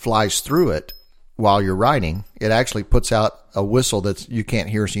wind flies through it while you're riding, it actually puts out a whistle that you can't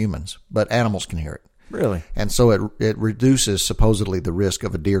hear as humans, but animals can hear it. Really? And so it reduces supposedly the risk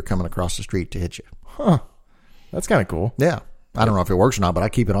of a deer coming across the street to hit you. Huh. That's kind of cool. Yeah. I don't know if it works or not, but I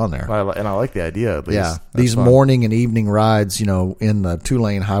keep it on there. And I like the idea at least. Yeah. That's These fun. morning and evening rides, in the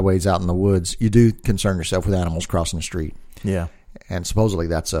 2-lane highways out in the woods, you do concern yourself with animals crossing the street. Yeah. And supposedly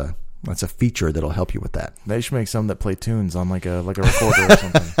that's a feature that'll help you with that. They should make some that play tunes on like a recorder or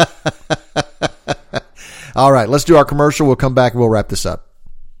something. All right, let's do our commercial. We'll come back and we'll wrap this up.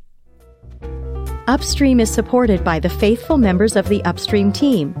 Upstream is supported by the faithful members of the Upstream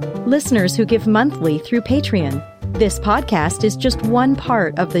team, listeners who give monthly through Patreon. This podcast is just one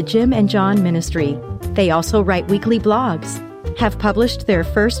part of the Jim and John ministry. They also write weekly blogs, have published their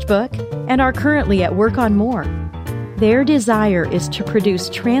first book, and are currently at work on more. Their desire is to produce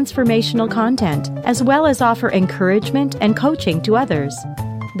transformational content as well as offer encouragement and coaching to others.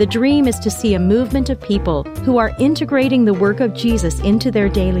 The dream is to see a movement of people who are integrating the work of Jesus into their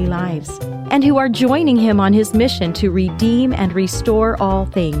daily lives and who are joining him on his mission to redeem and restore all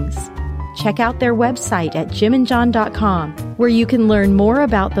things. Check out their website at jimandjohn.com, where you can learn more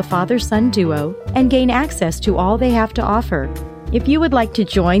about the father-son duo and gain access to all they have to offer. If you would like to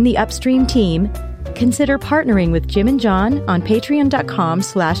join the Upstream team, consider partnering with Jim and John on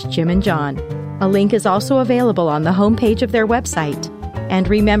patreon.com/jimandjohn. A link is also available on the homepage of their website. And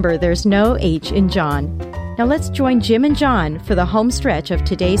remember, there's no H in John. Now let's join Jim and John for the home stretch of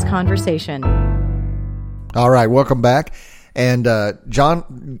today's conversation. All right, welcome back. And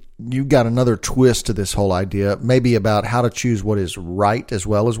John, you got another twist to this whole idea, maybe about how to choose what is right as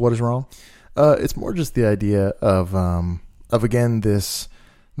well as what is wrong. It's more just the idea of again this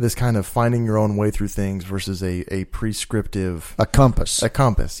kind of finding your own way through things versus a prescriptive compass. A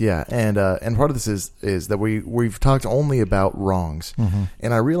compass, yeah. And part of this is that we've talked only about wrongs,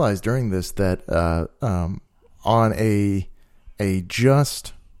 and I realized during this that on a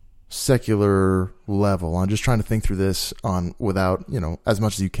just secular level, on just trying to think through this without as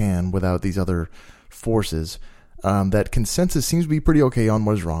much as you can without these other forces. That consensus seems to be pretty okay on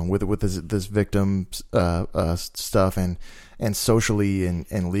what is wrong with this victim stuff and socially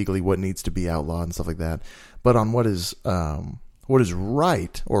and legally what needs to be outlawed and stuff like that. But on what is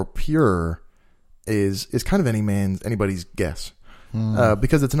right or pure is kind of anybody's guess.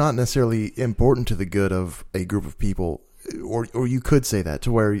 because it's not necessarily important to the good of a group of people, or you could say that,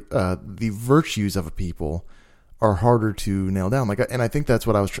 to where the virtues of a people are harder to nail down. And I think that's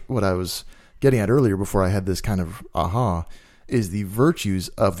what I was getting at earlier before I had this kind of aha, is the virtues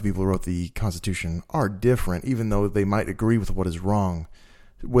of the people who wrote the Constitution are different, even though they might agree with what is wrong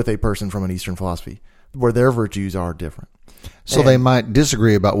with a person from an Eastern philosophy, where their virtues are different. So they might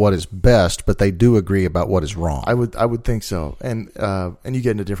disagree about what is best, but they do agree about what is wrong. I would think so. And you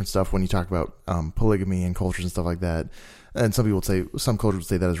get into different stuff when you talk about polygamy and cultures and stuff like that. And some cultures would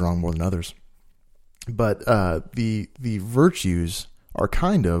say that is wrong more than others. But the virtues are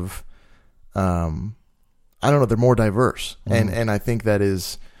kind of, I don't know, they're more diverse. And I think that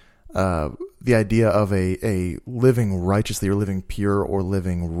is the idea of a living righteously or living pure or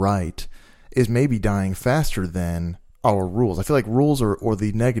living right is maybe dying faster than our rules. I feel like rules or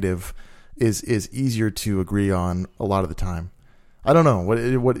the negative is easier to agree on a lot of the time. I don't know.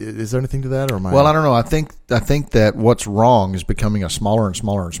 What is there anything to that, or am I? Well, I don't know. I think that what's wrong is becoming a smaller and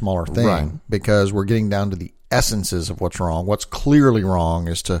smaller and smaller thing, right, because we're getting down to the essences of what's wrong. What's clearly wrong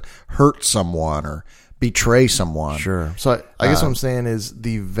is to hurt someone or betray someone. Sure. So I guess what I'm saying is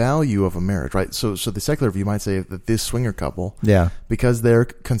the value of a marriage, right? So the secular view might say that this swinger couple, because they're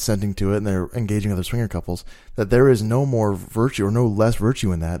consenting to it and they're engaging other swinger couples, that there is no more virtue or no less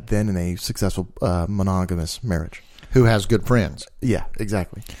virtue in that than in a successful monogamous marriage. Who has good friends. Yeah,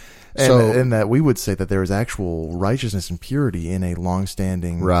 exactly. And that we would say that there is actual righteousness and purity in a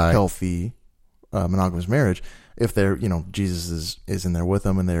long-standing, healthy monogamous marriage. If they're, Jesus is in there with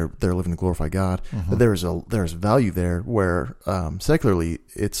them and they're living to glorify God, that there's value there where secularly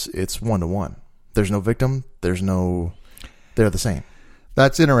it's 1-to-1. There's no victim. They're the same.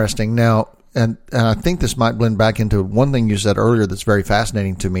 That's interesting. Now, and I think this might blend back into one thing you said earlier that's very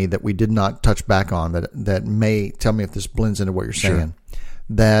fascinating to me that we did not touch back on, that may tell me if this blends into what you're saying. Sure.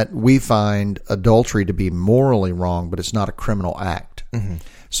 That we find adultery to be morally wrong, but it's not a criminal act. Mm-hmm.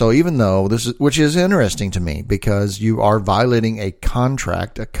 So even though which is interesting to me, because you are violating a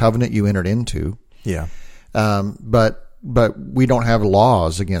contract, a covenant you entered into. Yeah. But we don't have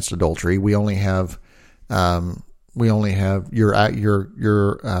laws against adultery. We only have your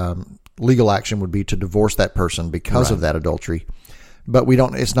legal action would be to divorce that person because of that adultery. But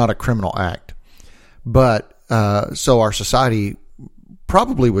it's not a criminal act. But, so our society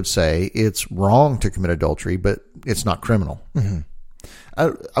probably would say it's wrong to commit adultery, but it's not criminal. Mm-hmm.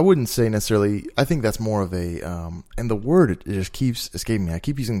 I wouldn't say necessarily. I think that's more of a, and the word, it just keeps escaping me. I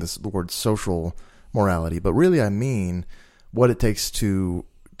keep using the word social morality, but really I mean what it takes to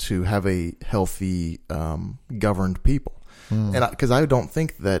have a healthy, governed people. And because I don't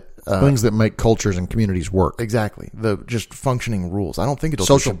think that things that make cultures and communities work. Exactly. The just functioning rules. I don't think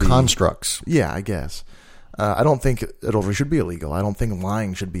adultery social constructs. Yeah, I guess. I don't think adultery should be illegal. I don't think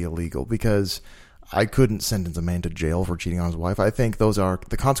lying should be illegal, because I couldn't sentence a man to jail for cheating on his wife. I think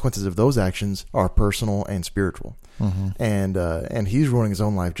the consequences of those actions are personal and spiritual. Mm-hmm. And he's ruining his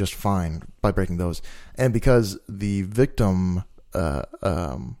own life just fine by breaking those. And because the victim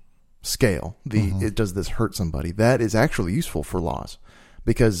scale, it does this hurt somebody, that is actually useful for laws,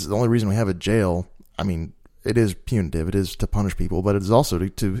 because the only reason we have a jail, I mean, it is punitive, it is to punish people, but it is also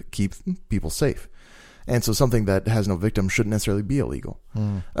to keep people safe. And so something that has no victim shouldn't necessarily be illegal.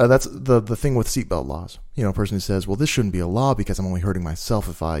 That's the thing with seatbelt laws. A person who says, well, this shouldn't be a law because I'm only hurting myself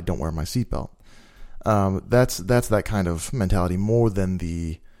if I don't wear my seatbelt. That's that kind of mentality more than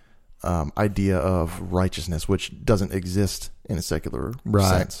the idea of righteousness, which doesn't exist in a secular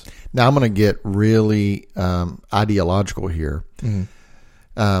sense. Now I'm going to get really ideological here.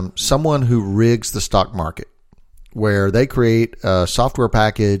 Mm-hmm. Someone who rigs the stock market, where they create a software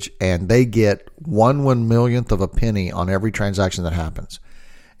package and they get 1/1,000,000th of a penny on every transaction that happens.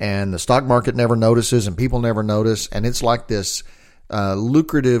 And the stock market never notices and people never notice. And it's like this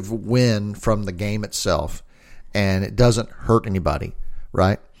lucrative win from the game itself. And it doesn't hurt anybody,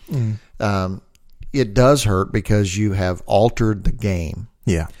 right? Mm. It does hurt because you have altered the game.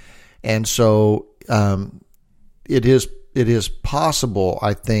 Yeah. And so it is possible,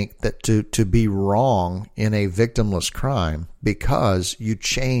 I think, that to be wrong in a victimless crime because you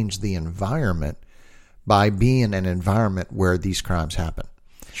change the environment by being in an environment where these crimes happen.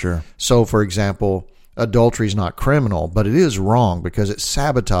 Sure. So, for example, adultery is not criminal, but it is wrong because it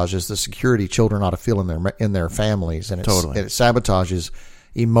sabotages the security children ought to feel in their families, and it sabotages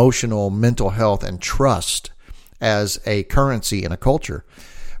emotional, mental health, and trust as a currency in a culture.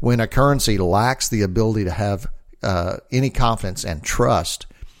 When a currency lacks the ability to have any confidence and trust,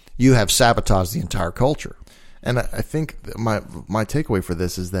 you have sabotaged the entire culture. And I think my takeaway for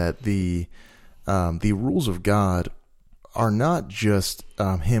this is that the rules of God are not just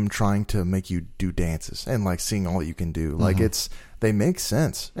him trying to make you do dances and like seeing all that you can do. Like they make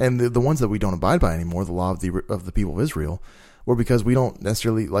sense, and the ones that we don't abide by anymore, the law of the people of Israel, were because we don't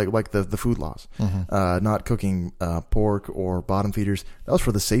necessarily like the food laws, not cooking pork or bottom feeders. That was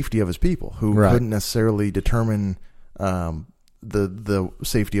for the safety of his people who couldn't necessarily determine the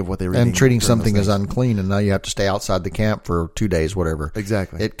safety of what they were eating. And treating something as unclean, and now you have to stay outside the camp for 2 days, whatever.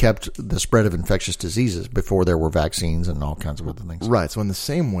 Exactly. It kept the spread of infectious diseases before there were vaccines and all kinds of other things. Right. So in the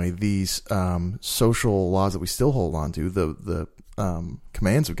same way, these social laws that we still hold on to, the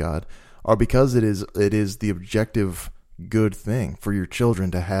commands of God, are because it is the objective good thing for your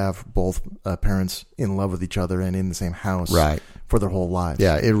children to have both parents in love with each other and in the same house for their whole lives.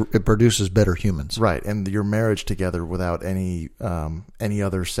 Yeah, it produces better humans. Right, and your marriage together without any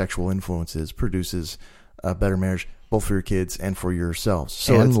other sexual influences produces a better marriage both for your kids and for yourselves.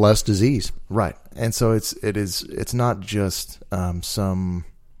 So and less disease. Right, and so it's not just some,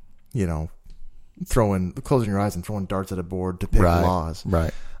 closing your eyes and throwing darts at a board to pick laws.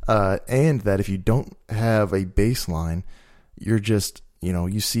 Right. And that if you don't have a baseline, you're just,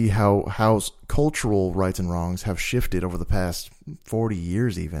 you see how cultural rights and wrongs have shifted over the past 40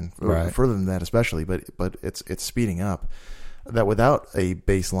 years, even further than that, especially. But it's speeding up. That without a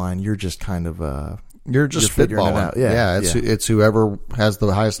baseline, you're just kind of you're figuring it out. Yeah. It's whoever has the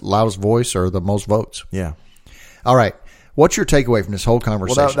loudest voice or the most votes. Yeah. All right. What's your takeaway from this whole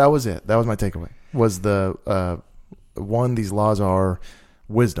conversation? Well, that was it. That was my takeaway. Was the one? These laws are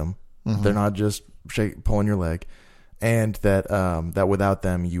wisdom. They're not just pulling your leg, and that without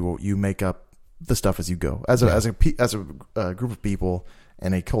them you make up the stuff as you go. As a group of people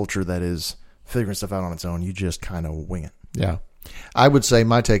and a culture that is figuring stuff out on its own, you just kind of wing it. Yeah. I would say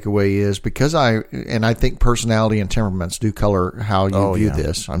my takeaway is, because I think personality and temperaments do color how you view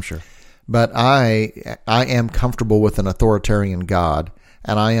this. I'm sure. But I am comfortable with an authoritarian God,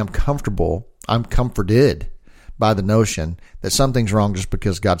 and I'm comforted by the notion that something's wrong just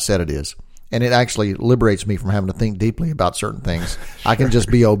because God said it is. And it actually liberates me from having to think deeply about certain things. I can just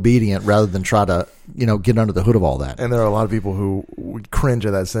be obedient rather than try to, get under the hood of all that. And there are a lot of people who would cringe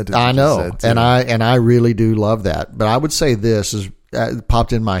at that sentence. I know. And I really do love that. But I would say this is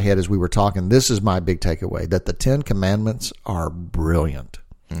popped in my head as we were talking. This is my big takeaway, that the 10 Commandments are brilliant.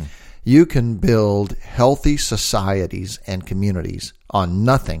 You can build healthy societies and communities on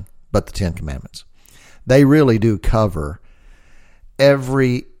nothing but the 10 Commandments. They really do cover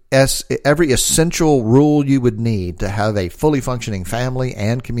every essential rule you would need to have a fully functioning family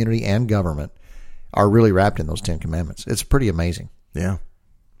and community and government are really wrapped in those 10 Commandments. It's pretty amazing. Yeah.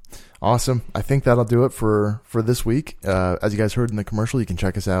 Awesome. I think that'll do it for this week. As you guys heard in the commercial, you can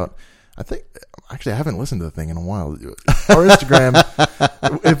check us out. I haven't listened to the thing in a while. Our Instagram,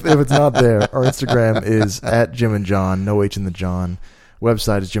 if it's not there, our Instagram is at Jim and John, no H in the John.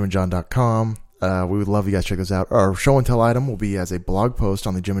 Website is jimandjohn.com. We would love you guys to check this out. Our show and tell item will be as a blog post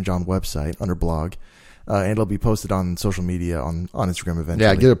on the Jim and John website under blog. And it'll be posted on social media on Instagram eventually.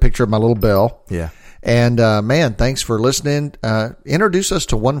 Yeah, get a picture of my little bell. Yeah. And man, thanks for listening. Introduce us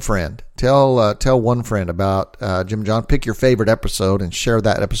to one friend. Tell one friend about Jim and John. Pick your favorite episode and share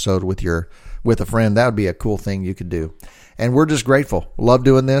that episode with a friend. That would be a cool thing you could do. And we're just grateful. Love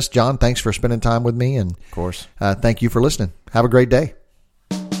doing this. John, thanks for spending time with me. And of course, thank you for listening. Have a great day.